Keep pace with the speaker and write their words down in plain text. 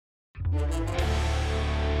So,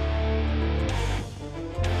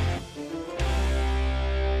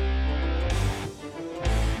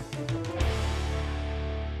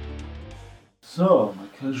 my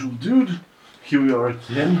casual dude, here we are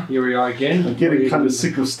again. I'm getting kind of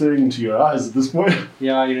sick of staring into your eyes at this point.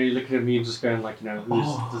 Yeah, you're looking at me and just going like,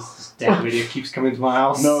 this damn idiot keeps coming to my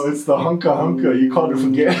house. No, it's the hunker. You can't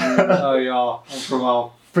forget. Oh yeah, from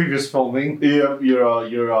our previous filming. Yeah, you're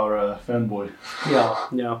our fanboy.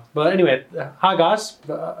 Yeah. But anyway, hi guys.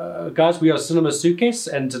 Guys, we are Cinema Suitcase,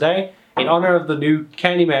 and today, in honor of the new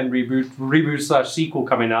Candyman reboot / sequel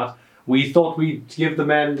coming out, we thought we'd give the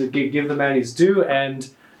man his due and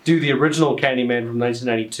do the original Candyman from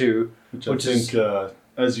 1992, which I think,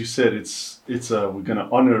 as you said, it's we're gonna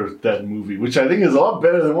honor that movie, which I think is a lot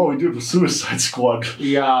better than what we did with Suicide Squad.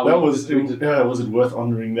 Yeah, was it worth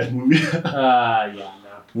honoring that movie? Yeah.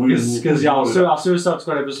 Because our Suicide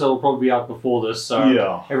Squad episode will probably be out before this, so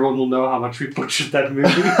everyone will know how much we butchered that movie.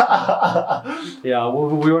 Yeah,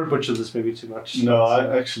 we won't butcher this movie too much. No,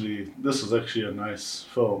 this was actually a nice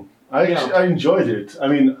film. I enjoyed it. I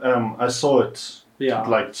mean, I saw it. Yeah.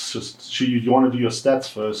 Like, you want to do your stats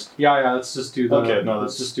first? Yeah. Let's just do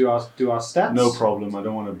let's just do our stats. No problem. I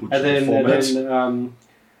don't want to butcher the format. And then,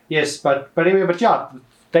 yes, but yeah.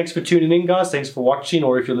 Thanks for tuning in, guys. Thanks for watching,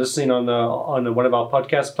 or if you're listening on one of our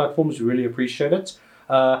podcast platforms, we really appreciate it.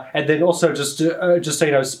 And then also just so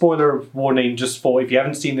you know, spoiler warning, just for if you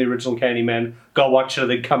haven't seen the original Candyman, go watch it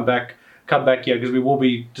and then come back here, because we will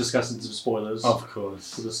be discussing some spoilers. Of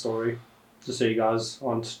course. For the story, just so you guys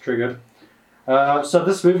aren't triggered. So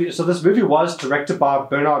this movie was directed by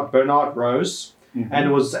Bernard Rose,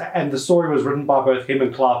 and the story was written by both him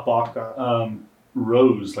and Clive Barker.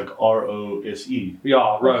 Rose, like R-O-S-E.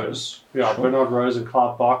 Yeah, Rose. Okay. Yeah, sure. Bernard Rose and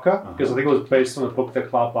Clive Barker, because I think it was based on a book that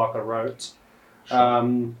Clive Barker wrote.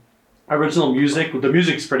 Sure. Original music. The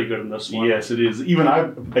music's pretty good in this one. Yes, it is. Even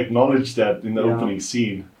I acknowledged that in the opening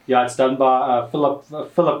scene. Yeah, it's done by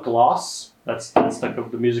Philip Glass. That's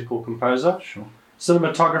like the musical composer. Sure.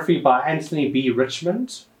 Cinematography by Anthony B.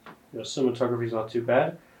 Richmond. Cinematography's not too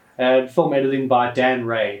bad. And film editing by Dan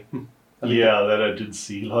Ray. That I did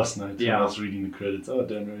see last night when I was reading the credits. Oh,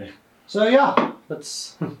 Dan Ray. So yeah,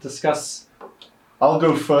 let's discuss. I'll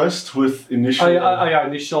go first with initial.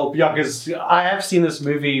 Initial. Yeah, because I have seen this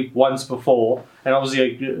movie once before, and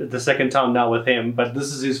obviously the second time now with him. But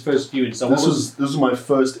this is his first viewing. So this was my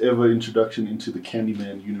first ever introduction into the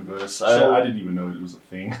Candyman universe. So, I didn't even know it was a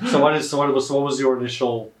thing. So what was your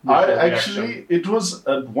initial reaction? It was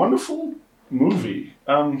a wonderful movie.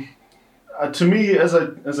 To me, as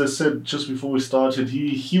I said just before we started,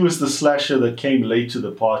 he was the slasher that came late to the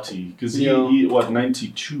party, because he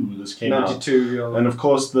 92 this came out. 92, yeah. And of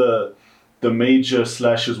course the major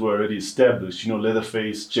slashers were already established.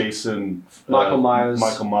 Leatherface, Jason, Michael Myers,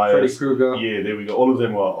 Freddy Krueger. Yeah, there we go. All of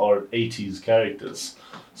them are 80s characters.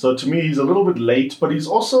 So to me, he's a little bit late, but he's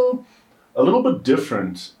also a little bit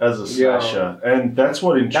different as a slasher, and that's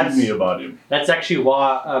what intrigued me about him. That's actually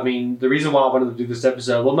why, the reason why I wanted to do this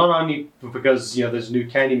episode, well, not only because, there's a new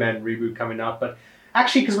Candyman reboot coming out, but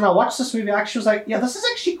actually because when I watched this movie, I actually was like, this is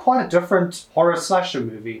actually quite a different horror slasher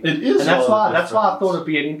movie. It is, and that's why I thought it'd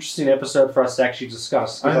be an interesting episode for us to actually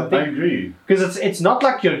discuss. I agree. Because it's not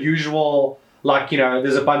like your usual,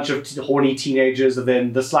 there's a bunch of horny teenagers, and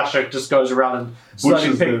then the slasher just goes around and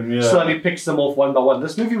slowly picks them off one by one.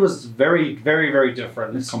 This movie was very, very, very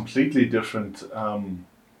different. It's completely different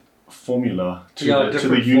formula to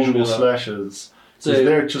the usual slashers. So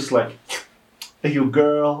they're just like, hey, you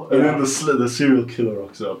girl, and then the serial killer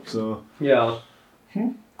rocks up. So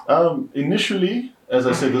initially, as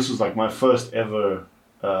I said, this was like my first ever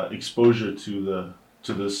exposure to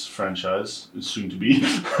this franchise, soon to be.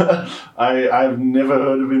 I've never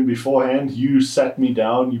heard of him beforehand. You sat me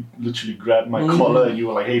down, you literally grabbed my collar, and you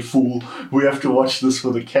were like, hey fool, we have to watch this for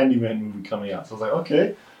the Candyman movie coming out. So I was like,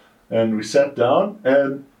 okay. And we sat down,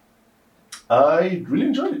 and I really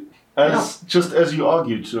enjoyed it. Just as you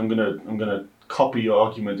argued, so I'm gonna copy your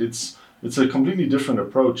argument. It's a completely different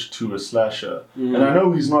approach to a slasher. And I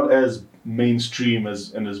know he's not as mainstream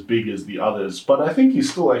and as big as the others, but I think he's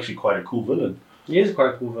still actually quite a cool villain. He is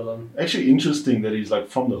quite a cool villain. Actually interesting that he's like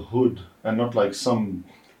from the hood and not like some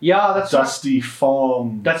that's dusty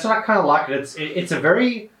farm. That's what I kind of like it. It's a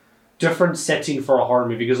very different setting for a horror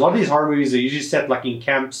movie, because a lot of these horror movies are usually set like in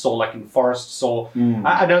camps or like in forests, or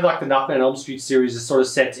I know like the Nightmare on Elm Street series is sort of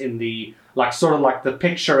set in the the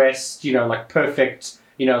picturesque, like perfect,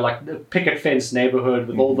 like the picket fence neighborhood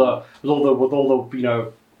with all the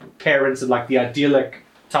parents and like the idyllic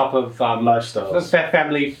type of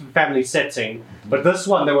family setting. But this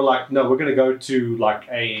one, they were like, no, we're going to go to like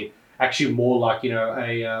a actually more like, you know,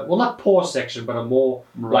 a well, not poor section, but a more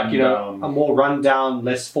like, you know, Rundown. a more rundown,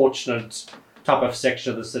 less fortunate type of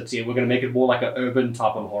section of the city, and we're going to make it more like an urban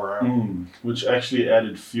type of horror. Which actually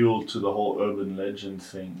added fuel to the whole urban legend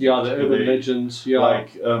thing. Yeah, the urban legends. Yeah,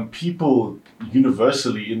 like people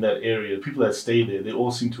universally in that area, people that stay there, they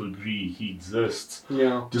all seem to agree he exists.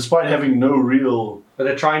 Yeah, despite having no real but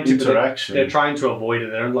they're trying to interaction. They're trying to avoid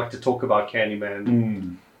it. They don't like to talk about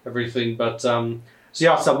Candyman, everything. But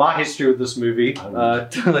so my history with this movie,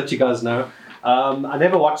 to let you guys know. I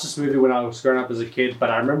never watched this movie when I was growing up as a kid,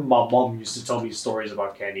 but I remember my mom used to tell me stories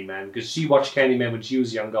about Candyman because she watched Candyman when she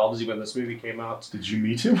was younger, obviously when this movie came out. Did you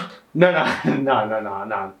meet him? No, I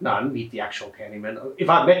didn't meet the actual Candyman. If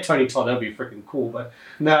I met Tony Todd, that'd be freaking cool, but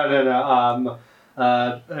no.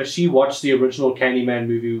 She watched the original Candyman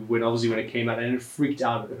movie when it came out, and it freaked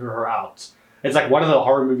her out. It's like one of the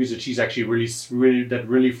horror movies that she's actually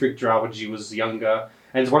really freaked her out when she was younger,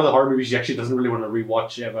 and it's one of the horror movies she actually doesn't really want to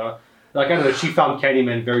rewatch ever. Like, I don't know, she found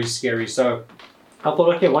Candyman very scary, so I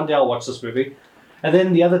thought, okay, one day I'll watch this movie. And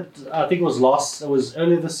then the other, I think it was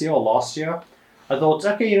earlier this year or last year, I thought,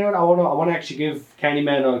 okay, you know what, I want to actually give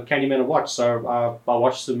Candyman a watch. So I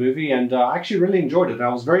watched the movie, and I actually really enjoyed it, and I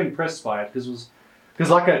was very impressed by it, because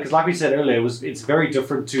like we said earlier, it's very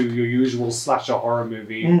different to your usual slasher horror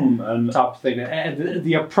movie type thing. And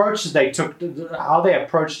the approach that they took, how they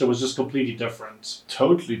approached it was just completely different.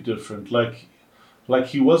 Totally different. Like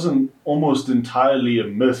he wasn't almost entirely a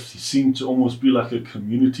myth. He seemed to almost be like a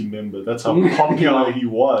community member. That's how popular he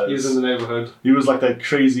was. He was in the neighborhood. He was like that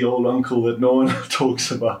crazy old uncle that no one talks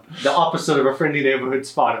about. The opposite of a friendly neighborhood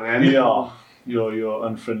Spider-Man. Yeah. Your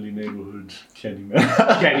unfriendly neighborhood Candyman.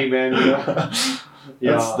 Candyman,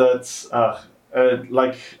 yeah. That's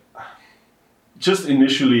like just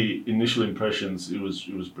initial impressions. It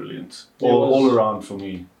was brilliant. All around for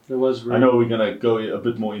me. It was. Really... I know we're gonna go a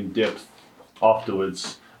bit more in depth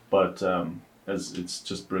afterwards, but as it's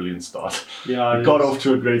just brilliant start. Yeah, it got off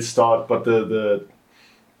to a great start, but the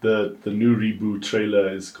new reboot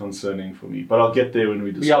trailer is concerning for me. But I'll get there when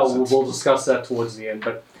we discuss it. We'll discuss that towards the end.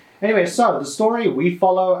 But anyway, so the story, we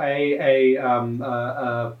follow a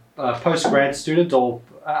post-grad student, or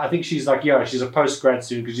I think she's a post-grad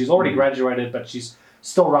student because she's already graduated, but she's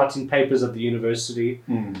still writing papers at the university.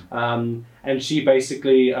 And she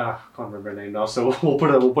basically, I can't remember her name now, so we'll put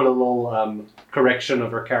a little correction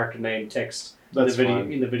of her character name text in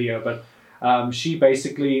the video. But she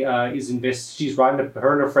basically she's writing,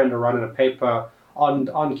 her and her friend are writing a paper on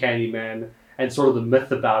Candyman and sort of the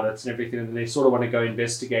myth about it and everything, and they sort of want to go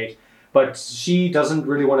investigate. But she doesn't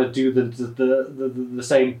really want to do the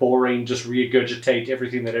same boring, just regurgitate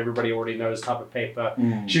everything that everybody already knows type of paper.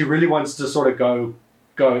 She really wants to sort of go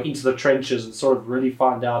into the trenches and sort of really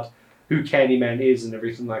find out who Candyman is and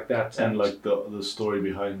everything like that. And like the story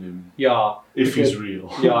behind him. Yeah. If he's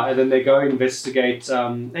real. Yeah, and then they go investigate.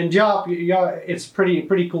 And it's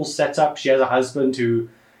pretty cool setup. She has a husband who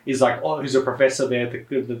is who's a professor there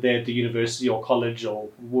at the university or college or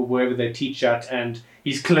wherever they teach at, and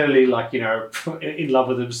he's clearly in love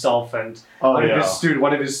with himself, and one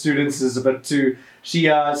of his students is a bit too.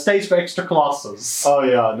 She stays for extra classes. Oh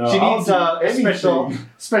yeah, no. She needs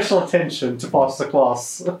special attention to pass the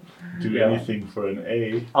class. Do anything for an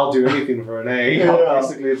A. I'll do anything for an A. Yeah.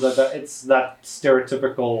 Basically, it's that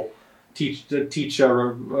stereotypical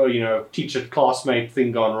teacher classmate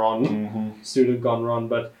thing gone wrong, student gone wrong.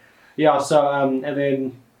 But yeah, so and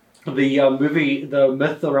then the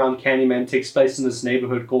myth around Candyman takes place in this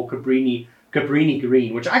neighborhood called Cabrini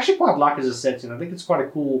Green, which I actually quite like as a setting. I think it's quite a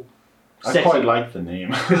cool setting. I quite like the name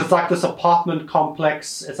because it's like this apartment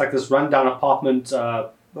complex. It's like this rundown apartment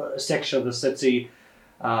section of the city.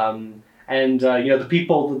 The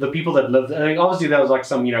people that live there, I mean, obviously there was like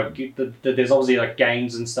some, there's obviously like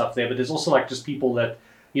gangs and stuff there, but there's also like just people that,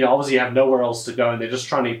 obviously have nowhere else to go, and they're just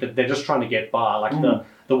trying to get by. Like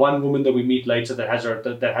the one woman that we meet later that has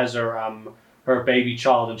her baby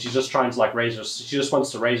child, and she's just trying to she just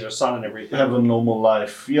wants to raise her son and everything. Have a normal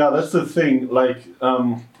life. Yeah, that's the thing. Like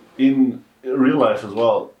in real life as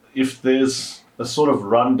well, if there's a sort of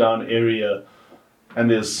rundown area and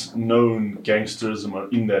there's known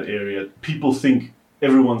gangsterism in that area, people think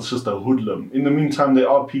everyone's just a hoodlum. In the meantime, there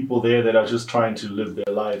are people there that are just trying to live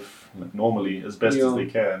their life normally as best as they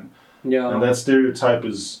can. Yeah. And that stereotype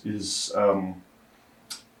is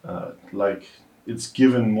it's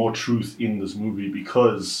given more truth in this movie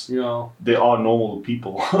because there are normal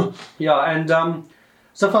people. Yeah, and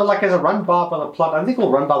so for as a run by the plot, I don't think we'll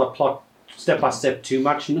run by the plot step by step too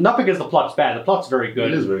much. Not because the plot's bad. The plot's very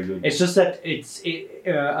good. It is very good. It's just that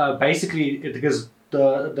basically because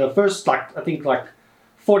the first I think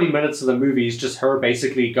 40 minutes of the movie is just her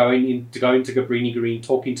basically going to Cabrini Green,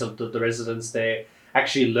 talking to the residents there,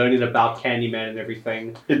 actually learning about Candyman and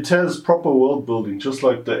everything. It has proper world building, just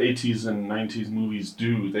like the 80s and 90s movies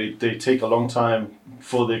do. They take a long time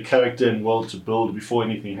for their character and world to build before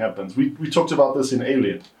anything happens. We talked about this in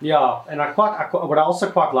Alien. Yeah, and what I also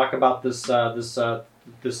quite like about this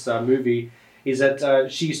movie is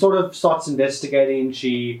that she sort of starts investigating.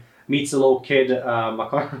 She meets a little kid.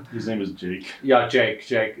 His name is Jake. Yeah, Jake.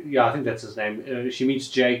 Yeah, I think that's his name. She meets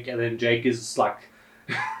Jake, and then Jake is like,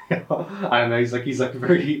 I don't know. He's like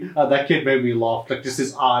very. That kid made me laugh. Like just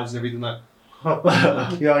his eyes and everything. Like,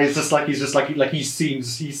 yeah, he's just like he's seen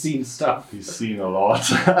stuff. He's seen a lot.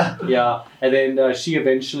 Yeah, and then she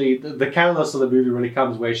eventually the catalyst of the movie really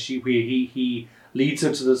comes where he leads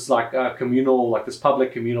her to this this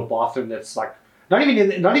public communal bathroom that's like not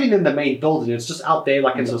even in the main building. It's just out there,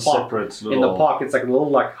 like in the park. Separate little... In the park, it's like a little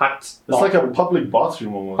like hut. It's like a public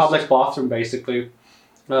bathroom almost. Public bathroom, basically.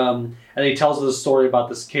 And he tells her the story about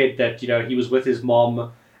this kid that he was with his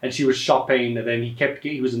mom and she was shopping, and then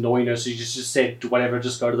he was annoying her, so he just said whatever,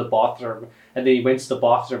 just go to the bathroom. And then he went to the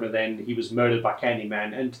bathroom, and then he was murdered by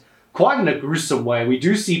Candyman, and quite in a gruesome way. We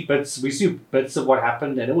see bits of what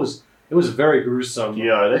happened, and it was very gruesome.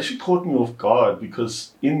 Yeah, it actually caught me off guard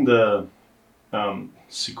because in the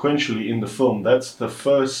sequentially in the film, that's the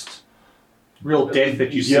first real death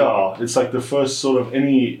that you see. Yeah, it's like the first sort of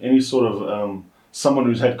any sort of someone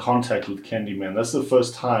who's had contact with Candyman. That's the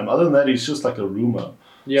first time. Other than that, he's just like a rumor.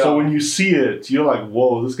 Yeah. So when you see it, you're like,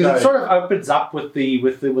 whoa, this guy. Because it sort of opens up with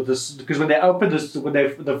this. Because when they open this,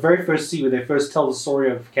 the very first scene when they first tell the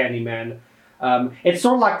story of Candyman, it's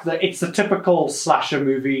sort of like it's the typical slasher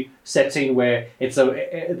movie setting where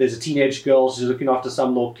there's a teenage girl, she's looking after some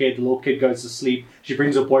little kid. The little kid goes to sleep. She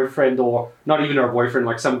brings her boyfriend, or not even her boyfriend,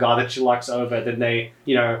 like some guy that she likes over. Then they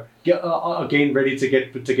get again ready to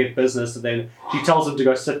get business, and then she tells him to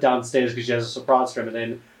go sit downstairs because she has a surprise for him, and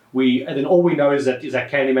then all we know is that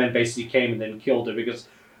Candyman basically came and then killed her, because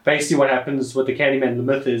basically what happens with the Candyman, the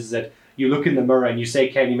myth is that you look in the mirror and you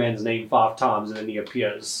say Candyman's name 5 times and then he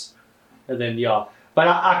appears. And then, yeah. But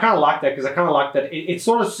I kind of like that, because I kind of like that it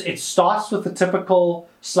starts with the typical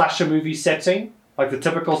slasher movie setting, like the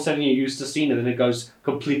typical setting you're used to seeing, and then it goes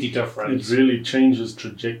completely different. It really changes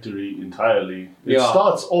trajectory entirely. It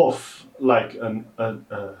starts off like an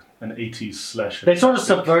 80s slasher. They sort of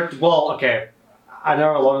subvert, okay, I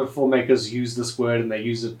know a lot of filmmakers use this word and they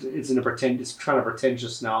use it. It's kind of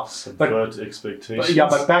pretentious now. Subvert expectations.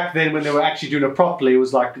 But back then when they were actually doing it properly, it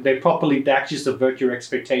was like they actually subvert your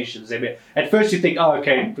expectations. At first you think, oh,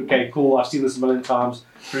 okay, cool. I've seen this a million times.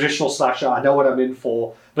 Traditional slasher. I know what I'm in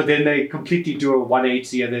for. But then they completely do a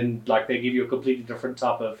 180, and then like they give you a completely different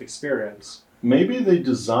type of experience. Maybe they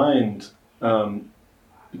designed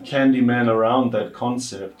Candyman around that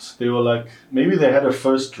concept. They were like, maybe they had a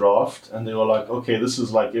first draft and they were like, okay, this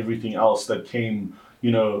is like everything else that came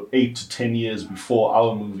 8 to 10 years before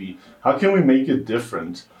our movie. How can we make it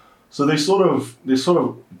different? So they sort of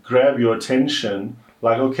grab your attention,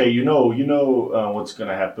 like, okay, what's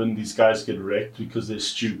gonna happen. These guys get wrecked because they're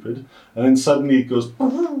stupid, and then suddenly it goes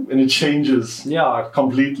and it changes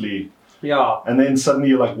completely. Yeah. And then suddenly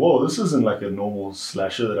you're like, whoa, this isn't like a normal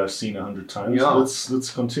slasher that I've seen 100 times. Yeah.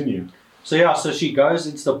 Let's continue. So she goes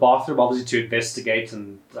into the bathroom, obviously, to investigate,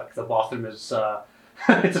 and like the bathroom is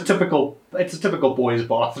it's a typical boys'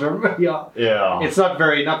 bathroom. Yeah. Yeah. It's not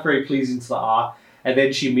very pleasing to the eye. And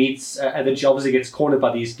then she meets, and then she obviously gets cornered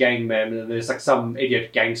by these gangmen, and there's like some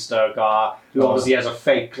idiot gangster guy who obviously has a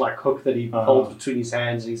fake like hook that he holds between his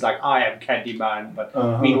hands, and he's like, I am Candyman,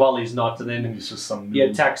 but meanwhile he's not, and then he's just some he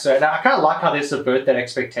attacks her. And I kind of like how they subvert that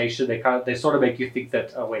expectation. They sort of make you think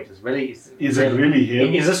that, oh wait, is it really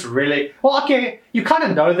him? Is this really? Well, okay, you kind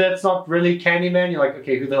of know that it's not really Candyman. You're like,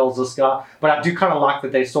 okay, who the hell's this guy? But I do kind of like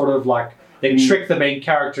that they sort of like they trick the main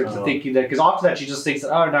character into thinking that, because after that she just thinks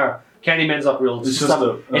that, oh no, Candyman's not real. It's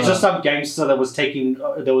just some gangster that was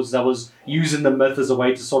that was using the myth as a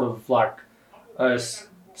way to sort of like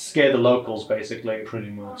scare the locals, basically. Pretty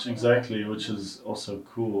much, exactly, which is also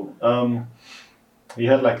cool. He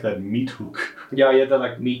had like that meat hook. Yeah, he had that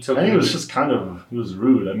like meat hook. And he was just he was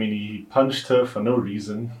rude. I mean, he punched her for no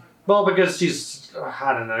reason. Well, because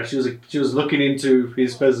I don't know, she was looking into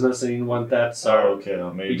his business and he didn't want that. So okay,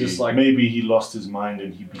 maybe he lost his mind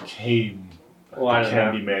and he became.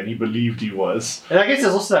 Candyman. He believed he was. And I guess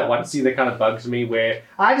there's also that one scene that kind of bugs me where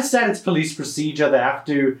I understand it's police procedure. They have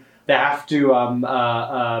to because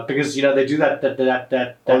they do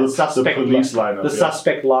that suspect police lineup. The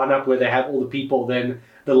suspect lineup where they have all the people. Then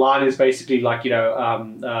the line is basically like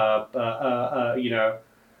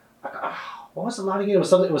what was the line again? It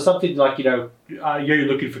was something like, you're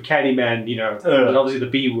looking for Candyman, and obviously the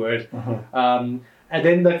B word. And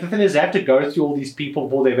then the thing is, they have to go through all these people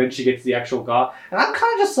before they eventually get to the actual guy. And I'm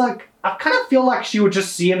kind of just like, I kind of feel like she would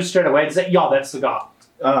just see him straight away and say, yeah, that's the guy.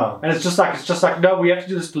 Oh. And it's just like, no, we have to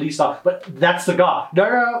do this police stuff, but that's the guy.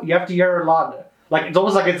 No, you have to hear a lot. Like, it's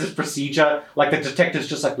almost like it's this procedure. Like, the detective's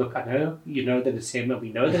just like, look, I know you know that it's him, and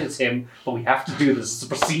we know that it's him, but we have to do this. It's a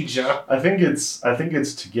procedure. I think it's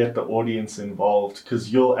to get the audience involved,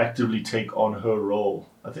 because you'll actively take on her role.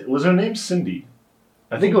 Was her name Cindy?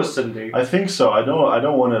 I think it was Cindy. I think so. I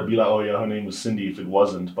don't want to be like, oh yeah, her name was Cindy if it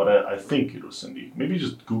wasn't, but I think it was Cindy. Maybe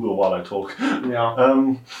just Google while I talk.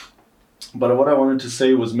 Yeah. But what I wanted to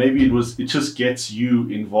say was maybe it just gets you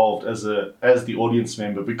involved as the audience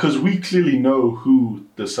member, because we clearly know who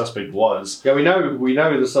the suspect was. Yeah, we know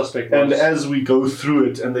who the suspect was. And as we go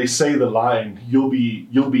through it and they say the line, you'll be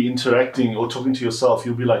interacting or talking to yourself.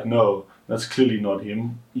 You'll be like, no, that's clearly not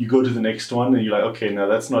him. You go to the next one and you're like, okay, no,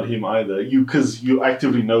 that's not him either. Because you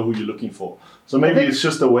actively know who you're looking for. So maybe it's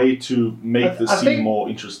just a way to make the scene more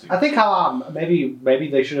interesting. I think how maybe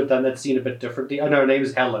they should have done that scene a bit differently. Oh no, her name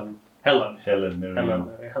is Helen. Helen. Okay,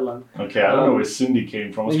 I don't know where Cindy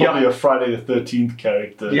came from. It's probably a Friday the 13th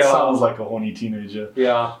character. It sounds like a horny teenager.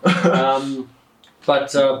 Yeah.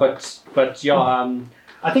 But yeah,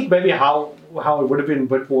 I think maybe how it would have been a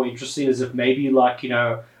bit more interesting is if maybe like,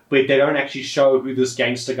 but they don't actually show who this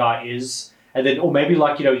gangster guy is. And then, or maybe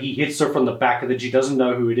like, he hits her from the back and then she doesn't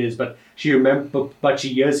know who it is, but she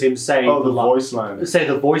hears him say the voice line. Say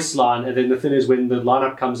the voice line, and then the thing is when the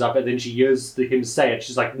lineup comes up and then she hears him say it,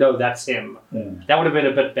 she's like, no, that's him. Mm. That would have been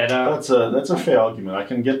a bit better. That's a fair argument. I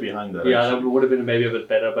can get behind that. Yeah, that would have been maybe a bit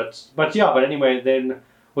better, but anyway, then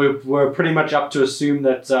we're pretty much up to assume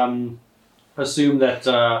that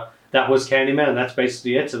that was Candyman, and that's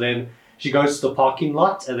basically it. So then she goes to the parking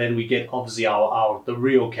lot, and then we get obviously the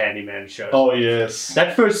real Candyman show. Oh yes,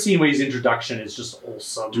 that first scene where his introduction is just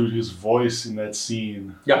awesome. Dude, his voice in that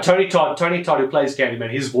scene. Yeah, Tony Todd who plays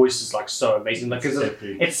Candyman, his voice is like so amazing. Like,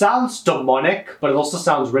 it sounds demonic, but it also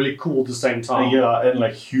sounds really cool at the same time. Yeah, and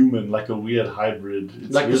like human, like a weird hybrid.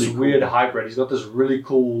 It's like really this weird hybrid. He's got this really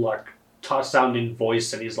cool like sounding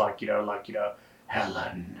voice, and he's like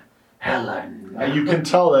Helen. You can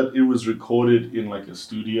tell that it was recorded in like a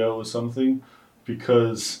studio or something,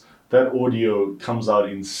 because that audio comes out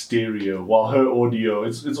in stereo, while her audio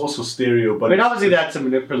it's also stereo. But obviously they had to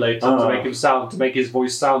manipulate it to make his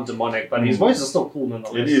voice sound demonic, but his voice is still cool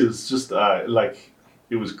nonetheless. It is just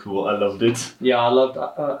it was cool. I loved it. Yeah,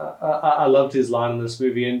 I loved his line in this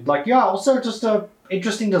movie, and also just a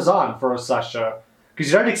interesting design for a slasher. Because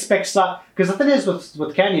you don't expect that. Because the thing is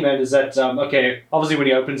with Candyman is that, obviously when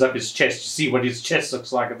he opens up his chest, you see what his chest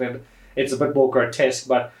looks like, and then it's a bit more grotesque.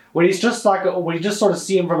 But when you just sort of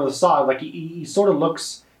see him from the side, like he sort of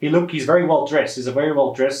looks, he's very well dressed. He's a very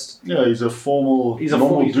well dressed. Yeah, he's a normal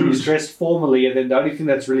dude. He's dressed formally, and then the only thing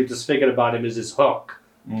that's really disfigured about him is his hook.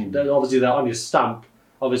 Obviously, they're on his stump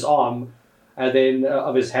of his arm. And then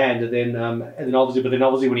of his hand, and then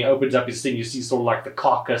obviously when he opens up his thing, you see sort of like the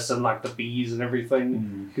carcass and like the bees and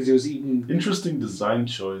everything, because he was eating. Interesting design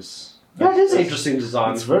choice. Yeah, it is interesting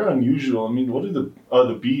design. It's very unusual. I mean, what are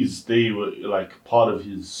the bees? They were like part of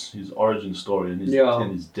his origin story and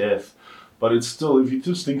his death. But it's still, if you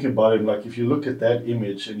just think about it, like if you look at that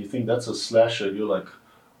image and you think that's a slasher, you're like,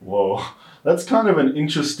 whoa, that's kind of an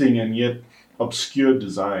interesting and yet obscure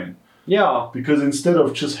design. Yeah. Because instead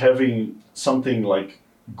of just having something like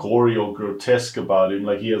gory or grotesque about him,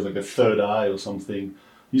 like he has like a third eye or something,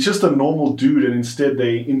 he's just a normal dude, and instead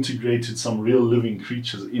they integrated some real living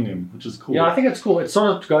creatures in him, which is cool. Yeah, I think it's cool. It sort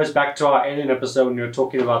of goes back to our Alien episode when you were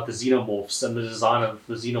talking about the xenomorphs and the design of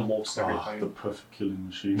the xenomorphs and everything. The perfect killing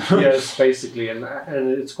machine. Yes, basically, and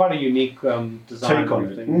it's quite a unique design. Take on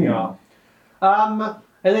it. Yeah. And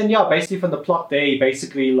then basically from the plot there, he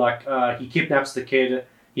basically he kidnaps the kid.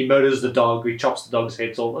 He murders the dog. He chops the dog's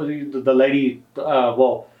heads off. The lady,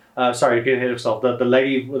 sorry, getting ahead of himself. The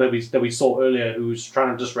lady that we saw earlier, who's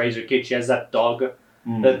trying to just raise her kid, she has that dog.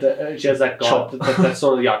 She has that guard. That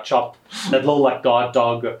sort of chopped. That little guard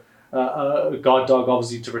dog,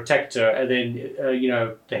 obviously to protect her. And then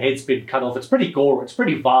the head's been cut off. It's pretty gore. It's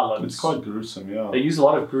pretty violent. It's quite gruesome. Yeah. They use a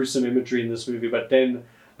lot of gruesome imagery in this movie, but then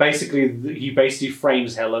he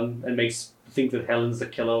frames Helen and makes think that Helen's the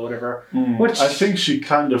killer or whatever. Which I think she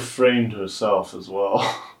kind of framed herself as well.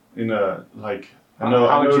 In a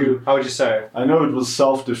how would you say? I know it was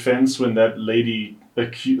self-defense when that lady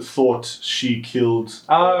thought she killed.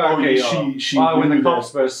 She when the cops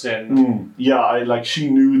burst in. She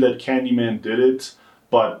knew that Candyman did it,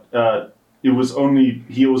 but he was only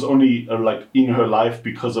like in her life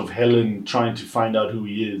because of Helen trying to find out who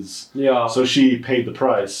he is. Yeah. So she paid the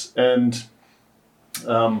price, and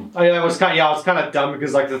it was kind of dumb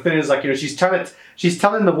because like the thing is like she's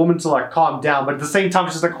telling the woman to like calm down, but at the same time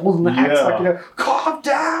she's like holding the axe like calm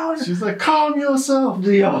down. She's like calm yourself.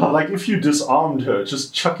 Yeah. Like if you disarmed her,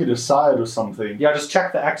 just chuck it aside or something. Yeah, just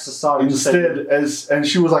chuck the axe aside. Instead, and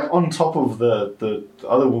she was like on top of the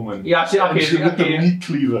other woman. Yeah, she with the meat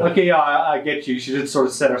cleaver. Okay, yeah, I get you. She did sort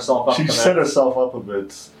of set herself up. She set herself up a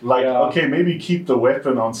bit. Like, okay, maybe keep the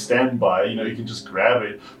weapon on standby. You know, you can just grab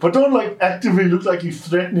it, but don't like actively look like you're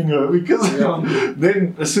threatening her because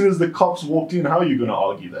then as soon as the cops walked in, how are you going to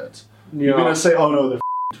argue that? Yeah. You're going to say, "Oh no, the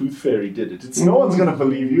tooth fairy did it." No one's going to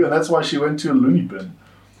believe you, and that's why she went to a loony bin.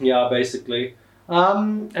 Yeah, basically.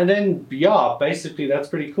 And then basically that's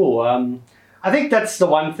pretty cool. I think that's the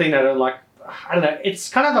one thing I don't like. I don't know. It's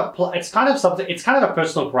kind of a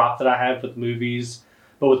personal gripe that I have with movies,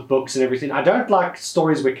 but with books and everything. I don't like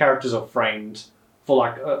stories where characters are framed for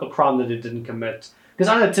like a crime that they didn't commit. Because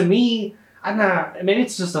I don't know. To me, I don't know. I mean,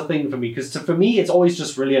 it's just a thing for me. Because for me, it's always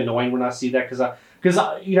just really annoying when I see that. Because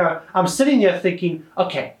I'm sitting there thinking,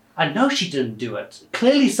 okay, I know she didn't do it.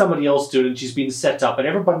 Clearly, somebody else did it, and she's been set up,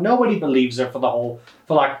 and nobody believes her for the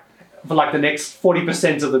next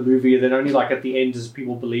 40% of the movie, and then only like at the end does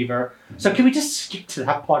people believe her. So can we just skip to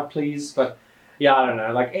that part, please? But yeah, I don't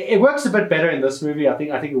know. Like it works a bit better in this movie. I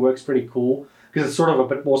think it works pretty cool because it's sort of a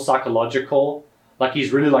bit more psychological. Like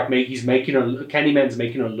he's really like Candyman's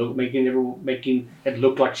making it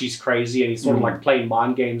look like she's crazy, and he's sort of like playing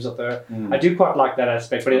mind games with her. I do quite like that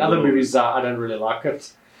aspect, but in other movies, I don't really like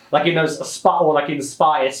it. Like in those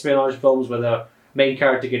spy espionage films where the main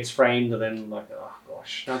character gets framed, and then like, oh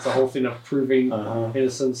gosh, that's the whole thing of proving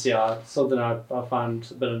innocence. Yeah, it's something I find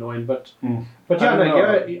a bit annoying, but like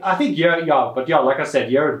I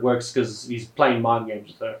said, it works because he's playing mind games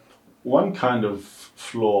with her. One kind of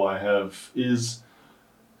flaw I have is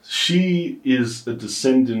she is a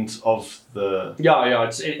descendant of the...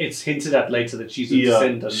 It's hinted at later that she's a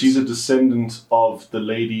descendant. She's a descendant of the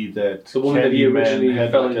lady that the woman that he originally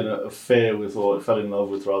had like an affair with, or fell in love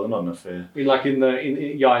with, rather, not an affair. In the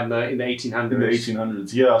 1800s. In the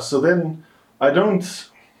 1800s, yeah. So then, I don't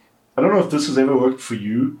know if this has ever worked for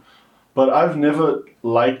you, but I've never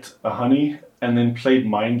liked a honey and then played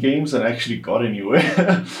mind games and actually got anywhere.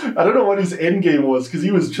 I don't know what his end game was, because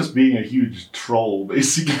he was just being a huge troll,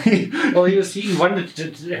 basically. Well, he wanted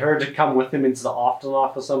her to come with him into the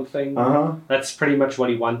afterlife or something. That's pretty much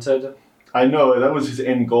what he wanted. I know, that was his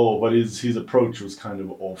end goal, but his approach was kind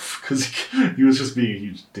of off, because he was just being a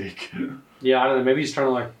huge dick. Yeah, I don't know, maybe he's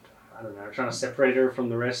trying to separate her from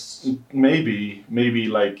the rest. Maybe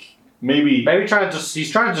he's trying to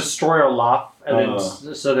destroy her life, and then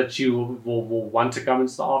so that you will want to come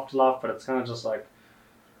into the afterlife. But it's kind of just like,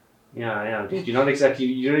 dude, you're not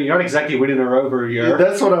exactly winning her over.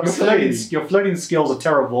 That's what I'm saying. Your flirting skills are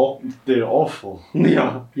terrible. They're awful.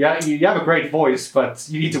 Yeah. You have a great voice, but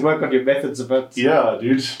you need to work on your methods a bit. Yeah,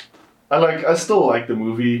 dude. I still like the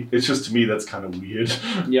movie. It's just, to me, that's kind of weird.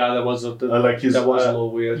 Yeah, that was a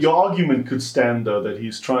little weird. Your argument could stand, though, that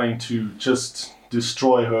he's trying to just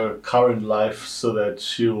destroy her current life so that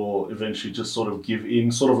she will eventually just sort of give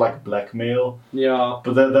in, sort of like blackmail. Yeah.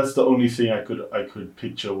 But that's the only thing I could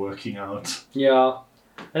picture working out. Yeah.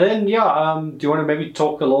 And then, do you want to maybe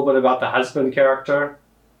talk a little bit about the husband character?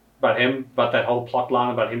 About that whole plot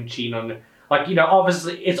line about him cheating on her? Like,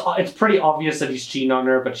 obviously, it's pretty obvious that he's cheating on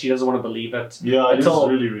her, but she doesn't want to believe it. Yeah, it's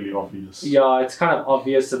really, really obvious. Yeah, it's kind of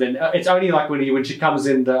obvious. And then it's only like when she comes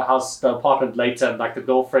in the apartment later, and like the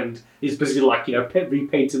girlfriend is busy like,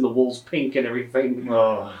 repainting the walls pink and everything.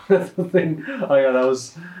 Oh. That's the thing. Oh yeah, that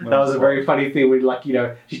was a very funny thing when like,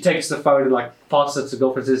 she takes the phone and like passes it to the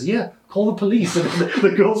girlfriend and says, "Yeah, call the police." And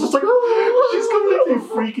the girl's just like, oh, she's completely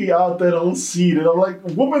freaking out that whole scene. And I'm like,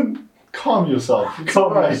 woman, calm yourself. It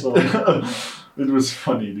was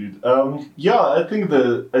funny, dude. I think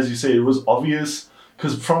as you say, it was obvious,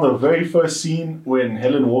 because from the very first scene when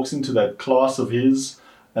Helen walks into that class of his,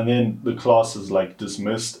 and then the class is like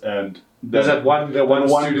dismissed, and there's that one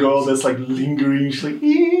girl that's like lingering, she's like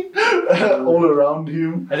all around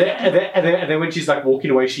him. And then when she's like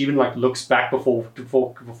walking away, she even like looks back before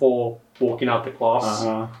walking out the class.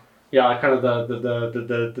 Yeah, kind of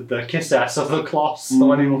the kiss ass of the class, the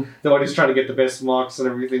one who's trying to get the best marks and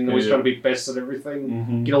everything, always trying to be best at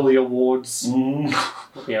everything, get all the awards.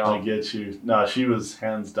 Yeah, I get you. No, she was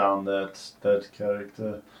hands down that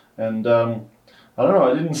character, and I don't know.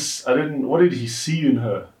 I didn't. What did he see in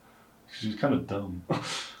her? She was kind of dumb. I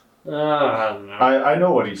don't know. I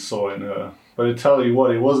know what he saw in her, but I tell you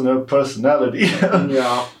what, it wasn't her personality.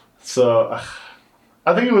 Yeah. So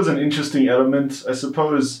I think it was an interesting element. I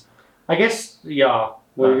suppose. I guess, yeah.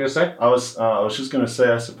 What were you gonna say? I was just gonna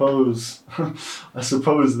say. I suppose. I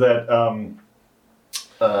suppose that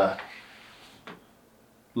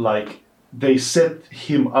like they set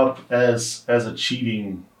him up as a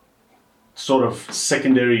cheating sort of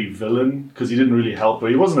secondary villain because he didn't really help her.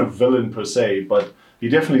 He wasn't a villain per se, but he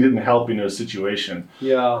definitely didn't help in her situation.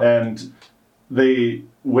 Yeah. And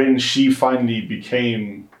when she finally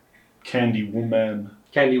became Candywoman,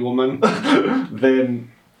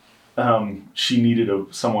 then she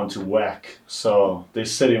needed someone to whack, so they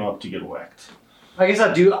set him up to get whacked. I guess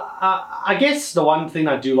I do. I guess the one thing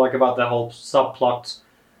I do like about that whole subplot,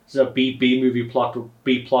 the B movie plot or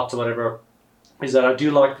B plot or whatever, is that I do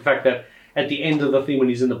like the fact that at the end of the thing when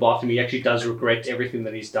he's in the bathroom, he actually does regret everything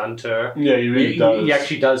that he's done to her. Yeah, he really does. He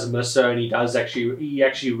actually does miss her, and he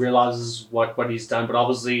actually realizes what he's done. But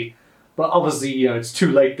obviously, you know, it's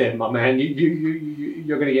too late then, my man.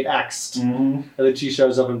 You're gonna get axed. Mm-hmm. And then she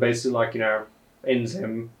shows up and basically, like, you know, ends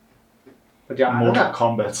him. But yeah, Mortal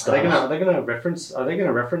Kombat style. Are they gonna reference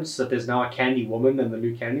that there's now a Candywoman in the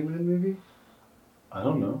new Candyman movie? I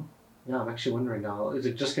don't know. Yeah, I'm actually wondering now. Is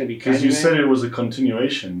it just going to be Candyman? Because you said it was a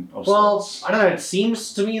continuation of sorts. I don't know. It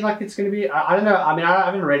seems to me like it's going to be... I don't know. I mean, I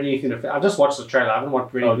haven't read anything... I've just watched the trailer. I haven't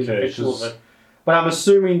read anything official of it. But I'm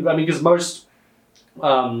assuming... I mean, because most...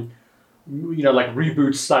 you know, like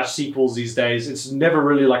reboots / sequels these days, it's never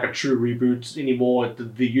really like a true reboot anymore.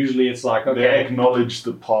 Usually it's like, okay... They acknowledge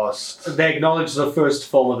the past. They acknowledge the first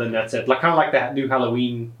film and then that's it. Like, kind of like the new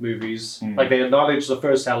Halloween movies. Mm. Like, they acknowledge the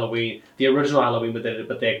first Halloween, the original Halloween, but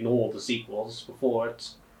they ignore the sequels before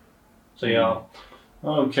it. So, yeah.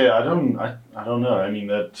 Okay, I don't know. I mean,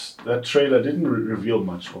 that trailer didn't reveal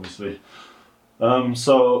much, obviously.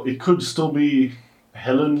 So, it could still be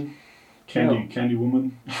Helen,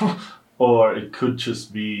 Candywoman. Or it could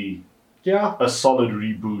just be a solid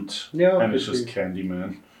reboot, and it's just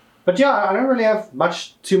Candyman. But yeah, I don't really have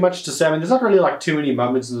too much to say. I mean, there's not really like too many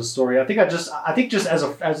moments in the story. I think just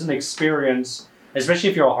as an experience,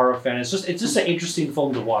 especially if you're a horror fan, it's just an interesting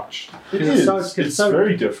film to watch. It's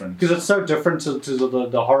very different because it's so different to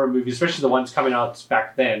the horror movies, especially the ones coming out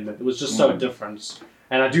back then. It was just so different.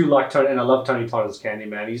 And I do like Tony, and I love Tony Todd as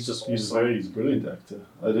Candyman. He's just awesome. He's a brilliant actor.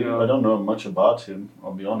 I don't know much about him,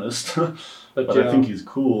 I'll be honest, but I think he's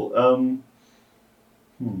cool. And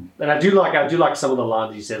I do like some of the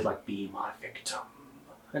lines he says, like "Be my victim,"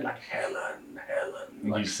 and like Helen.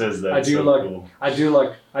 Like, he says that. Cool. I do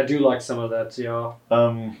like some of that. Yeah.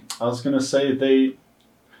 I was gonna say they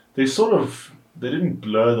didn't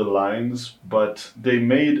blur the lines, but they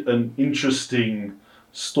made an interesting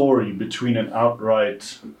story between an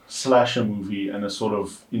outright slasher movie and a sort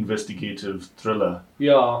of investigative thriller.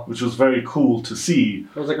 Yeah. Which was very cool to see.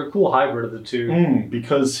 It was like a cool hybrid of the two.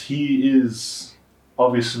 Because he is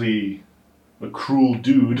obviously a cruel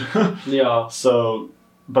dude. Yeah. So,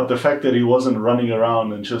 but the fact that he wasn't running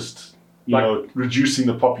around and just, you know, reducing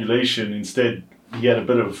the population, instead he had a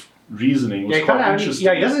bit of reasoning. Was quite interesting.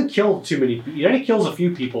 Yeah, he doesn't kill too many people. He only kills a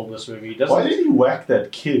few people in this movie. Why did he whack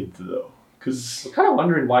that kid, though? Because we're kind of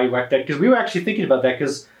wondering why he whacked that. Because we were actually thinking about that.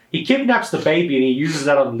 Because he kidnaps the baby and he uses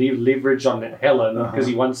that on leverage on Helen. Because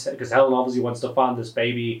Helen obviously wants to find this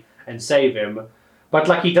baby and save him. But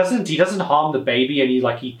like he doesn't harm the baby, and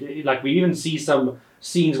we even see some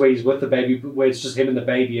scenes where he's with the baby where it's just him and the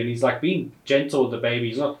baby, and he's like being gentle with the baby.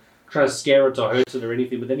 He's not trying to scare it or hurt it or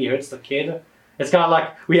anything. But then he hurts the kid. It's kind of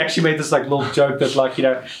like, we actually made this like little joke that like, you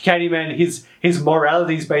know, Candyman, his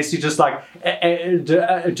morality is basically just like if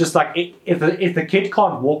the kid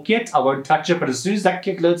can't walk yet, I won't touch it. But as soon as that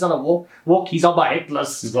kid learns how to walk, he's on my hit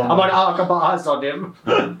list. I'm on got my eyes on him.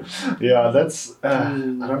 Yeah, that's I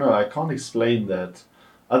don't know. I can't explain that,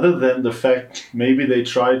 other than the fact maybe they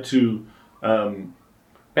tried to. Maybe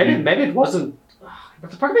it wasn't. But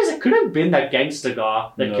the problem is, it could have been that gangster guy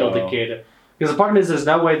that killed the kid. Because the problem is, there's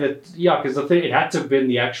no way that... Yeah, because it had to have been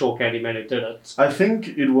the actual Candyman who did it. I think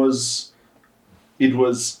it was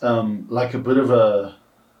like a bit of a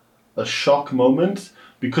shock moment,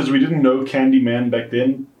 because we didn't know Candyman back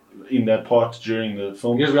then in that part during the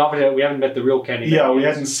film. Because we haven't met the real Candyman. Yeah, we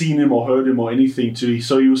hadn't seen him or heard him or anything,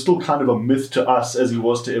 so he was still kind of a myth to us as he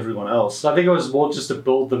was to everyone else. So I think it was more just to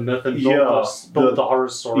build the myth and build the horror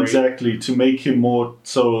story. Exactly, to make him more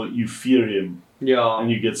so you fear him. Yeah. And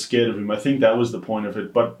you get scared of him. I think that was the point of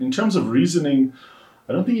it. But in terms of reasoning,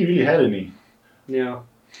 I don't think he really had any. Yeah.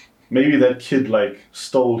 maybe that kid like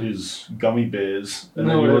stole his gummy bears, and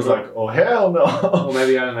then he was like, "Oh hell no!" Or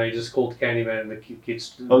maybe I don't know. He just called Candyman, and the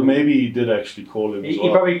kids. Or maybe he did actually call him. He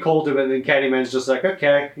probably called him, and then Candyman's just like,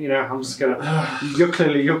 "Okay, I'm just gonna. You're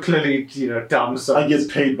clearly, dumb. So I get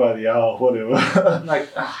paid by the hour, whatever."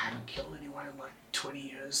 like, I haven't killed anyone in like 20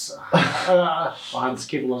 years. I'm just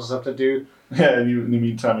keeping lots of stuff to do. Yeah, and in the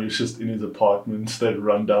meantime, he was just in his apartment, that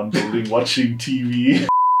rundown building, watching TV.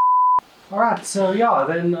 Alright, so yeah,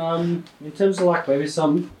 then in terms of like maybe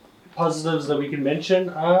some positives that we can mention,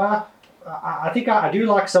 I think I do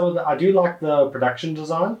like I do like the production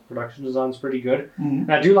design. Production design's pretty good. Mm-hmm.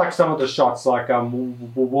 And I do like some of the shots, like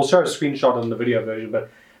we'll show a screenshot in the video version, but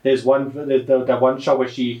there's that one shot where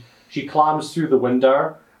she climbs through the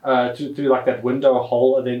window, through like that window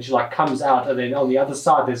hole, and then she like comes out, and then on the other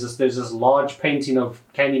side there's this large painting of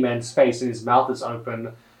Candyman's face, and his mouth is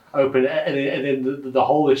open, and then the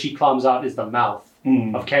hole that she climbs out is the mouth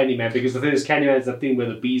of Candyman, because the thing is, Candyman's the thing where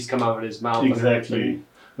the bees come out of his mouth. Exactly.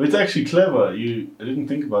 But it's actually clever. I didn't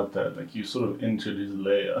think about that. Like, you sort of entered his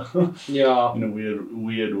lair. Yeah. In a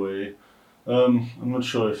weird way. I'm not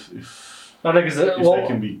sure if that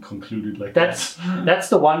can be concluded like that. That's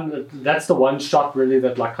the one shot really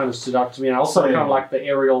that like kind of stood out to me. And I also kind of like the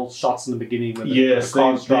aerial shots in the beginning with the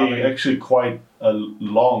cars driving. They actually quite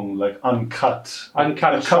long, like uncut a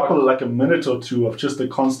couple shot. like a minute or two of just a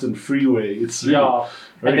constant freeway. It's really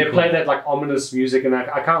and they cool. play that like ominous music, and I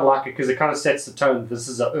kind of like it because it kind of sets the tone. This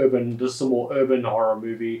is a more urban horror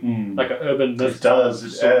movie, like an urban myth. It does.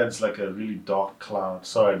 It adds like a really dark cloud.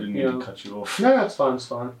 Sorry, I didn't mean to cut you off. No, it's fine. It's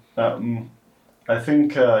fine. I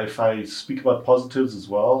think if I speak about positives as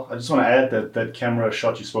well, I just want to add that camera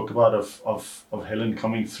shot you spoke about of Helen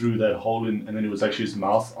coming through that hole and then it was actually his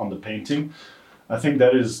mouth on the painting. I think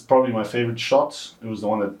that is probably my favorite shot. It was the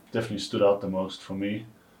one that definitely stood out the most for me.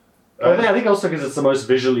 I think also because it's the most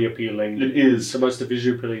visually appealing. It is. It's the most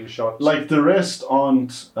visually appealing shot. Like, the rest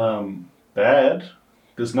aren't bad.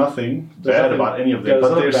 There's nothing bad about any of them,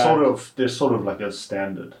 but they're sort of like a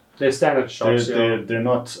standard. They're standard shots. They're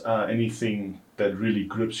not anything that really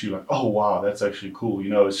grips you. Like, oh wow, that's actually cool.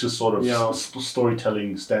 It's just sort of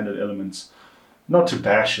storytelling standard elements. Not to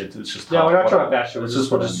bash it. It's just we're not trying to bash it. It's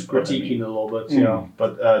just critiquing a little bit.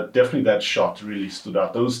 But definitely that shot really stood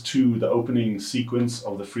out. Those two, the opening sequence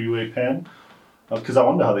of the freeway pan, because I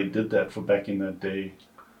wonder how they did that for back in that day.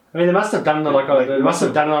 I mean, they must have done it they must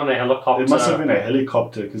have done it on a helicopter. It must have been a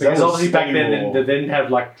helicopter because obviously back then they didn't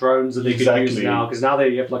have like drones that they could use now. Because now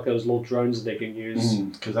they have like those little drones that they can use.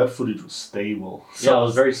 Because that footage was stable. So it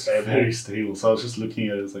was very stable. Very stable. So I was just looking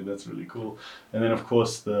at it. It's like, that's really cool. And then of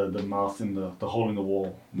course the mouth in the hole in the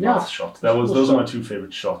wall mouth shot. Those are my two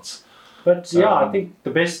favorite shots. But I think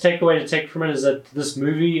the best takeaway to take from it is that this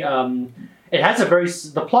movie, it has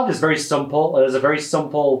the plot is very simple. It has a very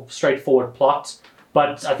simple, straightforward plot.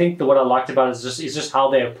 But I think what I liked about it is just how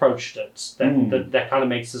they approached it. That kind of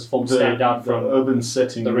makes this film stand out from the urban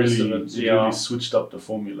setting. The rest of it. Really switched up the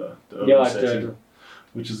formula. The urban setting,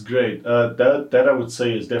 which is great. That I would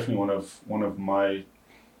say is definitely one of my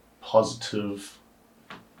positive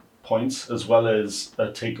points, as well as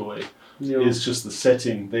a takeaway. Is just the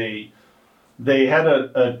setting. They had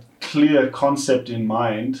a clear concept in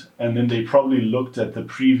mind, and then they probably looked at the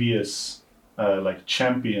previous like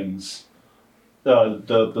champions.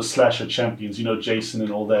 The slasher champions, Jason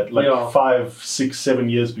and all that, 5, 6, 7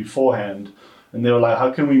 years beforehand, and they were like, how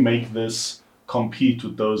can we make this compete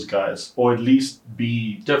with those guys, or at least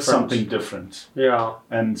be something different? Yeah.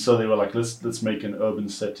 And so they were like, let's make an urban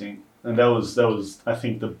setting, and that was I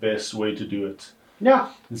think the best way to do it. Yeah.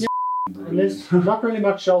 And there's not really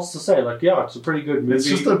much else to say. It's a pretty good movie. It's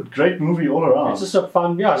just a great movie all around. It's just a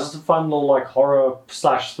fun little like horror /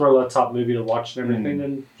 thriller type movie to watch and everything.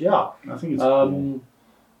 And I think it's cool.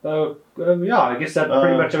 I guess that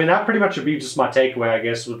pretty much. I mean, that pretty much would be just my takeaway. I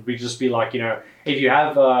guess would be just be like, if you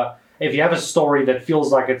have a story that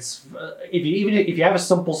feels like it's if you have a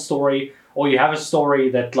simple story, or you have a story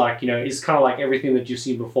that is kind of like everything that you've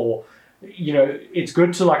seen before. It's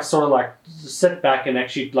good to sort of sit back and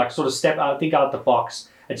actually sort of step out, think out the box,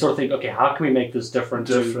 and sort of think, okay, how can we make this different?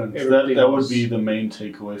 That would be the main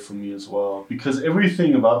takeaway for me as well, because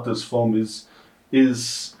everything about this film is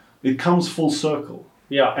it comes full circle.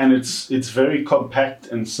 Yeah, and it's very compact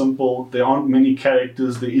and simple. There aren't many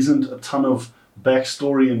characters. There isn't a ton of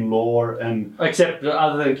backstory and lore, and except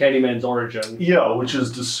other than Candyman's origin. Yeah, which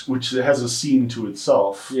has a scene to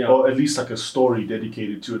itself, or at least like a story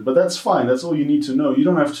dedicated to it. But that's fine. That's all you need to know. You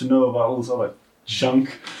don't have to know about all this other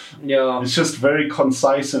junk. Yeah. It's just very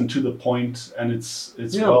concise and to the point, and it's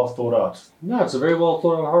Yeah. well thought out. No, it's a very well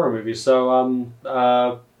thought out horror movie. So,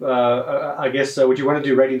 I guess, would you want to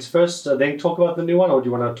do ratings first, then talk about the new one, or do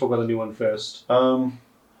you want to talk about the new one first?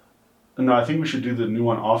 No, I think we should do the new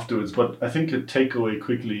one afterwards. But I think a takeaway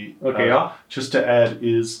quickly, Okay, just to add,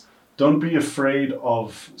 is don't be afraid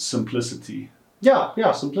of simplicity.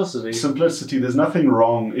 Yeah, simplicity. Simplicity. There's nothing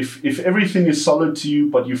wrong if everything is solid to you,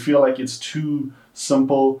 but you feel like it's too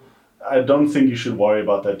simple. I don't think you should worry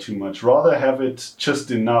about that too much. Rather have it just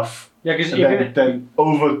enough. Yeah, because you're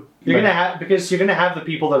gonna have the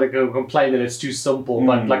people that are going to complain that it's too simple.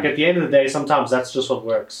 But like at the end of the day, sometimes that's just what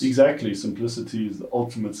works. Exactly. Simplicity is the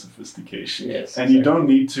ultimate sophistication. Yes. And you don't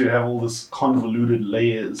need to have all this convoluted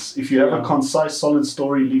layers. If you have a concise, solid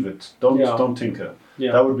story, leave it. Don't tinker.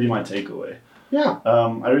 Yeah. That would be my takeaway. Yeah.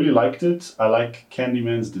 I really liked it. I like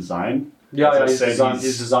Candyman's design. Yeah, his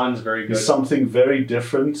design is very good. He's something very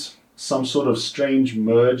different. Some sort of strange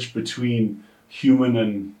merge between human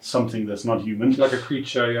and something that's not human. Like a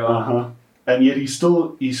creature, yeah. And yet he's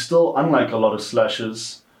still, unlike a lot of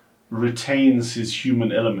slashers, retains his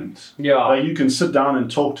human element. Yeah. Like you can sit down and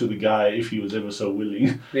talk to the guy if he was ever so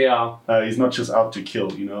willing. Yeah. He's not just out to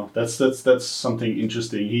kill, you know. That's something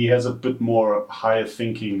interesting. He has a bit more higher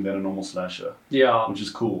thinking than a normal slasher. Yeah. Which is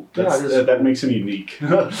cool. That makes him unique.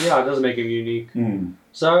 Yeah, it does make him unique.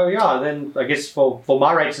 So yeah, then I guess for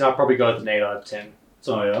my rating, I'd probably go with an 8 out of 10.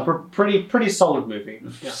 So pretty solid movie.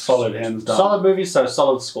 Yeah. Solid, hands down. Solid movie, so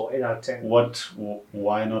solid score, 8 out of 10.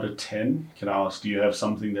 Why not a 10? Can I ask, do you have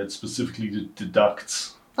something that specifically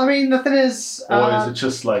deducts? I mean, the thing is... Or is it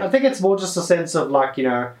just like... I think it's more just a sense of like, you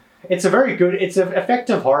know, it's an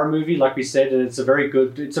effective horror movie, like we said, and it's a very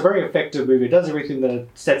effective movie. It does everything that it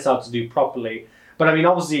sets out to do properly. But I mean,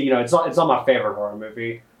 obviously, you know, it's not my favorite horror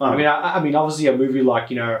movie. I mean, obviously, a movie like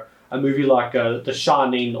The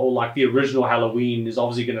Shining or like the original Halloween is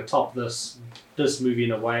obviously going to top this movie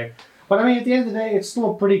in a way. But I mean, at the end of the day, it's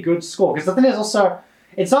still a pretty good score. Because the thing is also,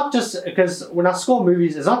 it's not just because when I score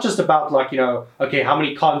movies, it's not just about like, you know, okay, how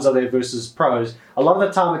many cons are there versus pros. A lot of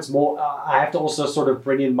the time, it's more. I have to also sort of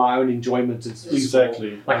bring in my own enjoyment into the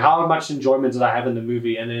exactly score. Like how much enjoyment did I have in the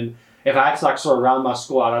movie, and then. If I had to like sort of round my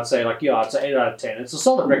score out, I'd say like, yeah, it's an 8 out of 10. It's a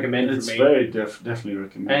solid recommend for me. It's very definitely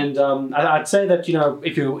recommend. And I'd say that, you know,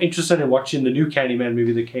 if you're interested in watching the new Candyman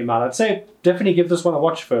movie that came out, I'd say definitely give this one a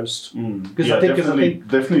watch first.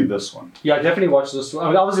 Definitely this one. Yeah, definitely watch this one. I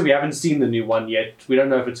mean, obviously, we haven't seen the new one yet. We don't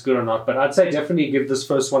know if it's good or not, but I'd say definitely give this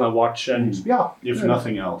first one a watch. And if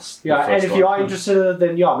nothing else. Yeah, and if you are interested in it,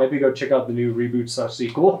 then maybe go check out the new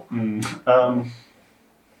reboot/sequel.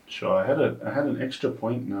 Sure, I had an extra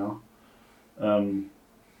point now.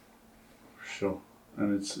 Sure,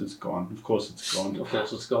 and it's gone. Of course, it's gone. Of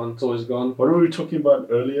course, it's gone. It's always gone. What were we talking about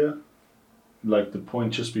earlier? Like the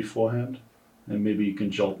point just beforehand, and maybe you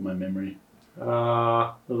can jolt my memory. There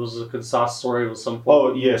was a concise story with some.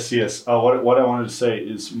 Oh yes. What I wanted to say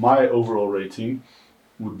is my overall rating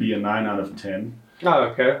would be a 9 out of 10. Oh,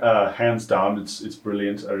 okay. Hands down, it's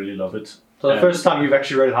brilliant. I really love it. So the first time you've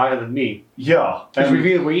actually rated higher than me. Yeah. Because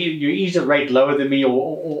you either rate lower than me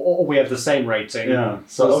or we have the same rating. Yeah.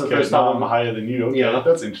 So now I'm higher than you. Okay, yeah.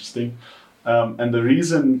 That's interesting. And the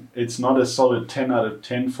reason it's not a solid 10 out of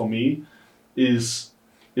 10 for me is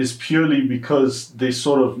purely because they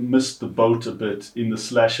sort of missed the boat a bit in the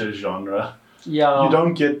slasher genre. Yeah. You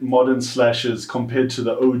don't get modern slashers compared to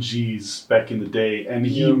the OGs back in the day, and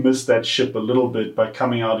he missed that ship a little bit by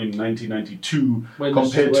coming out in 1992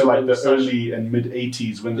 compared to like the early and mid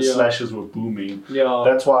 80s when the slashers were booming. Yeah.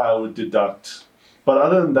 That's why I would deduct. But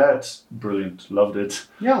other than that, brilliant. Loved it.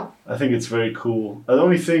 Yeah. I think it's very cool. The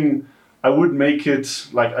only thing I would make it,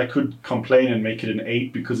 like I could complain and make it an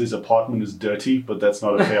 8 because his apartment is dirty, but that's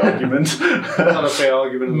not a fair argument. That's not a fair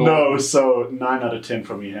argument at all. No, so 9 out of 10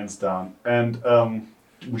 from me, hands down. And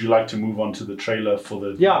would you like to move on to the trailer for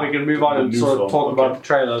the Yeah, we can move on and sort of talk about the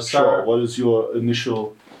trailer. So, sure, what is your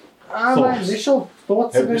initial thoughts? My initial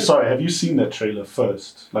thoughts have you seen that trailer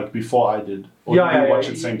first? Like before I did? Or did you watch it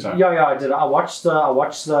at the same time? Yeah, I did. I watched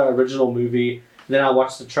the original movie, then I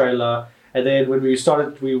watched the trailer. And then when we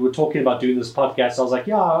were talking about doing this podcast, I was like,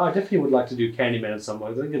 yeah, I definitely would like to do Candyman at some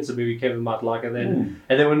point. I think it's a movie Kevin might like. And then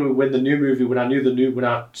when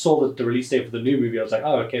I saw the release date for the new movie, I was like,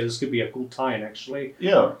 oh, okay, this could be a cool tie-in actually.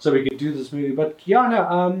 Yeah. So we could do this movie. But yeah,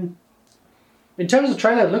 no. In terms of the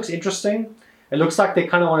trailer, it looks interesting. It looks like they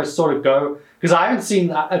kind of want to sort of go because I haven't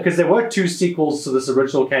seen because there were 2 sequels to this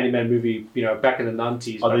original Candyman movie, you know, back in the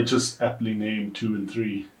 90s. Are they just aptly named 2 and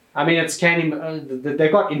 3? I mean, it's Candyman.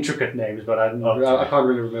 They've got intricate names, but I can't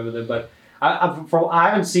really remember them. But I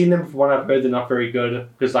haven't seen them. From what I've heard, they're not very good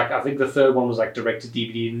because like I think the third one was like direct to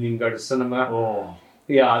DVD and didn't even go to cinema. Oh.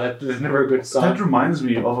 Yeah, that's never a good sign. That reminds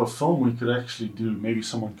me of a film we could actually do. Maybe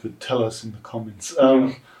someone could tell us in the comments.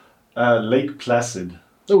 Lake Placid.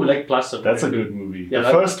 Oh, Lake Placid. That's a good movie. Yeah, the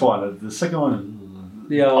first one. The second one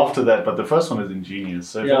is after that, but the first one is ingenious.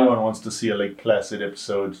 So if anyone wants to see a Lake Placid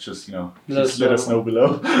episode, just let us know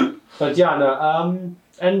below. But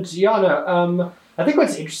I think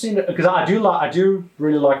what's interesting because I do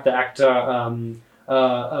really like the actor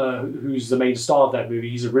who's the main star of that movie.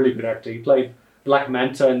 He's a really good actor. He played Black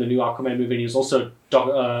Manta in the new Aquaman movie, and he was also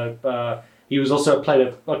I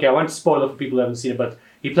won't spoil it for people who haven't seen it, but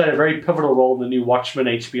he played a very pivotal role in the new Watchmen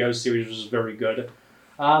HBO series, which is very good.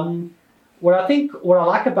 What I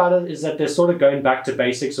like about it is that they're sort of going back to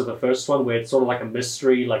basics of the first one, where it's sort of like a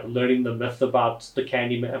mystery, like learning the myth about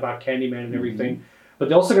Candyman and everything. Mm-hmm. But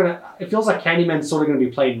they're also it feels like Candyman's sort of gonna be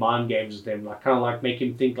playing mind games with them, like kind of like make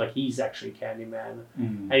him think like he's actually Candyman,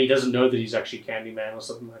 and he doesn't know that he's actually Candyman or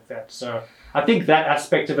something like that. So I think that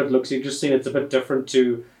aspect of it looks interesting. It's a bit different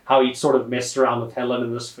to how he sort of messed around with Helen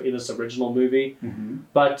in this original movie. Mm-hmm.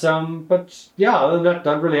 But yeah, other than that, I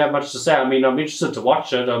don't really have much to say. I mean, I'm interested to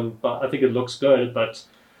watch it. But I think it looks good. But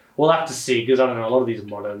we'll have to see because I don't know. A lot of these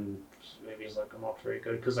modern movies are not very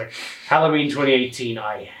good. Because like Halloween 2018,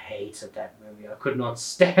 I hated that movie. I could not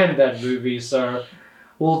stand that movie. So,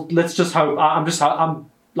 well, let's just hope. I'm just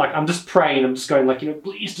praying. I'm just going like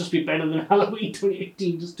please just be better than Halloween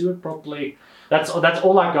 2018. Just do it properly. That's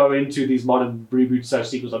all I go into these modern reboots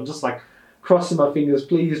sequels. I'm just like crossing my fingers.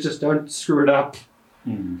 Please just don't screw it up.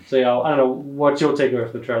 So yeah, I don't know. What's your takeaway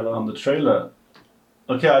of the trailer? On the trailer,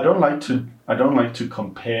 okay, I don't like to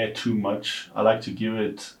compare too much. I like to give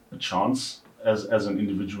it a chance as an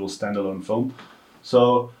individual standalone film.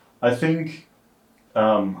 So I think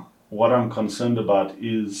what I'm concerned about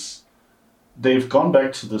is they've gone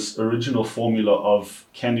back to this original formula of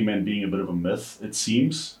Candyman being a bit of a myth. It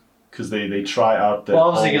seems. Because they try out that. Well,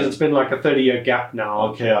 obviously, because it's been like a 30-year gap now.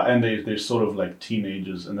 Okay, and they're sort of like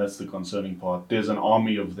teenagers, and that's the concerning part. There's an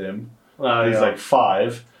army of them. There's like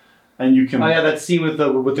 5, and you can. Oh yeah, that scene with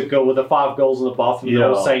the girl with the 5 girls in the bathroom. They're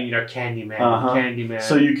all saying Candyman, Candyman.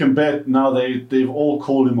 So you can bet now they've all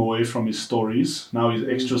called him away from his stories. Now he's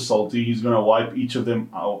extra salty. He's gonna wipe each of them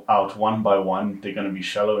out one by one. They're gonna be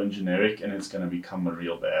shallow and generic, and it's gonna become a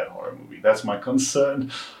real bad horror movie. That's my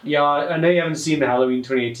concern. Yeah, I know you haven't seen the Halloween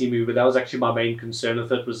 2018 movie, but that was actually my main concern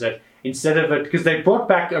with it, was that instead of it, because they brought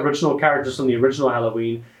back original characters from the original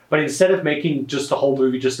Halloween, but instead of making just the whole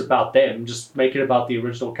movie just about them, just make it about the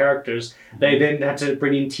original characters, they then had to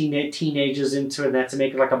bring in teenagers into it, and they had to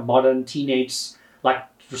make it like a modern teenage, like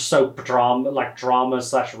soap drama, like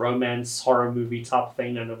drama/romance horror movie type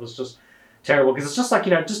thing, and it was just terrible because it's just like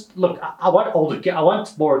just look. I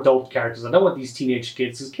want more adult characters. I don't want these teenage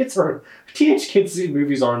kids because teenage kids in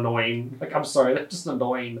movies are annoying. Like I'm sorry, they're just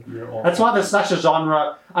annoying. That's why the slasher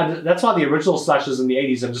genre, and that's why the original slashers in the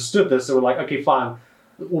 80s understood this. They were like, okay, fine.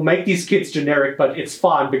 We'll make these kids generic, but it's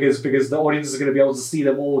fine because the audience is going to be able to see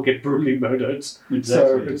them all get brutally murdered. Exactly.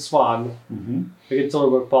 So it's fine. Mm-hmm. We can sort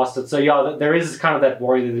of work past it. So yeah, there is kind of that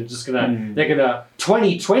worry that they're just they're gonna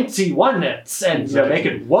 2021 it and make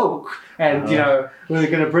it woke, and they're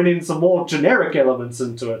gonna bring in some more generic elements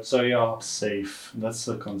into it. So yeah, safe. That's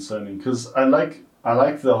so concerning because I like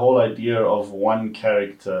the whole idea of one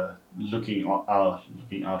character looking out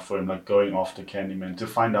for him, like going after Candyman to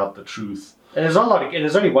find out the truth. And there's not a lot of, and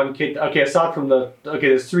there's only one kid. Okay, aside from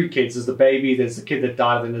there's 3 kids. There's the baby, there's the kid that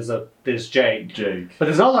died, and there's Jake. But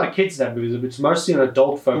there's not a lot of kids in that movie. It's mostly an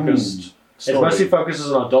adult focused. It mostly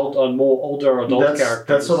focuses on more older adult characters.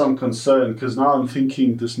 That's what I'm concerned, because now I'm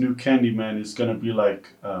thinking this new Candyman is gonna be like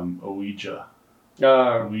a Ouija.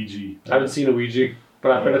 Ouija. I haven't seen a Ouija,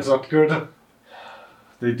 but I bet it's not good.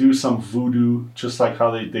 They do some voodoo, just like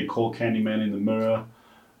how they call Candyman in the mirror.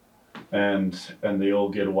 And they all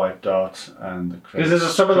get wiped out, and the credits.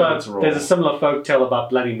 Because there's a similar folk tale about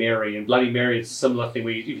Bloody Mary, and Bloody Mary is a similar thing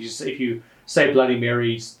where if you say Bloody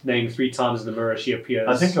Mary's name 3 times in the mirror, she appears.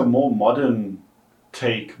 I think a more modern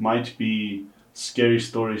take might be Scary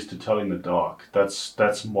Stories to Tell in the Dark.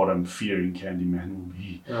 That's what I'm fearing Candyman will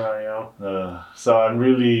be. Oh yeah. So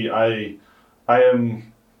I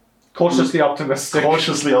am. Cautiously optimistic.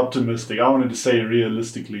 Cautiously optimistic. I wanted to say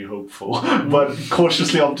realistically hopeful, but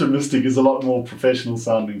cautiously optimistic is a lot more professional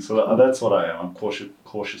sounding. So that's what I am. I'm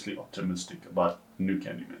cautiously optimistic about new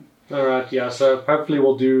Candyman. All right, yeah. So hopefully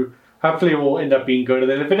it will end up being good. And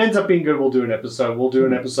then if it ends up being good, we'll do an episode. We'll do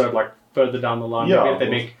an episode like further down the line. Yeah,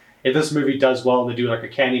 maybe if this movie does well and they do like a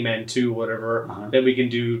Candyman 2 or whatever, then we can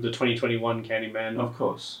do the 2021 Candyman. Of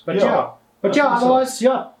course. But yeah. But yeah, otherwise,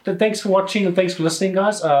 thanks for watching and thanks for listening,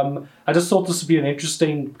 guys. I just thought this would be an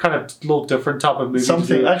interesting, kind of little different type of movie.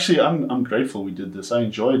 Something, actually, I'm grateful we did this. I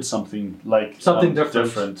enjoyed something like... Something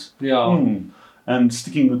different. Yeah. And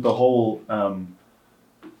sticking with the whole...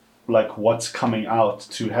 like what's coming out,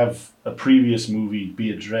 to have a previous movie be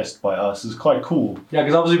addressed by us is quite cool. Yeah,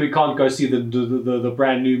 because obviously we can't go see the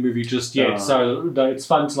brand new movie just yet, so it's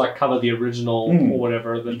fun to like cover the original or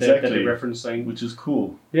whatever that they're referencing, which is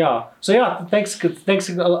cool. Yeah. So yeah, thanks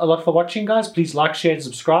a lot for watching, guys. Please like, share, and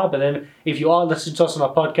subscribe. And then if you are listening to us on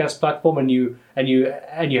our podcast platform and you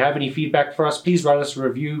have any feedback for us, please write us a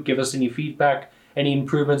review. Give us any feedback. Any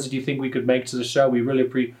improvements that you think we could make to the show, we really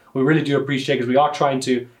do appreciate, because we are trying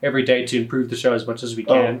to every day to improve the show as much as we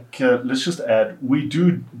can. Okay, let's just add, we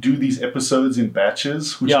do these episodes in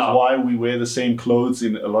batches, which is why we wear the same clothes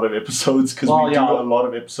in a lot of episodes, because we do a lot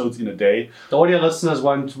of episodes in a day. The audio listeners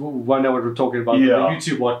won't know what we're talking about. The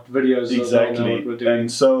YouTube videos exactly. Know what we're doing.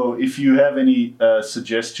 And so if you have any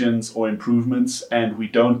suggestions or improvements and we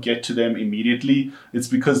don't get to them immediately, it's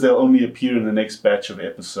because they'll only appear in the next batch of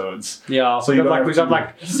episodes. Yeah. So we've got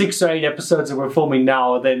like 6 or 8 episodes that we're filming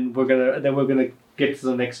now, then we're gonna get to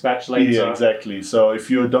the next batch later. Yeah, exactly. So if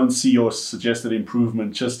you don't see your suggested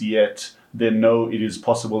improvement just yet, then know it is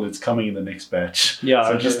possible it's coming in the next batch. Yeah.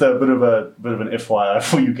 So just a bit of an FYI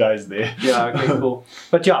for you guys there. Yeah. Okay. Cool.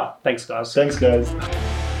 But yeah, thanks, guys. Thanks, guys.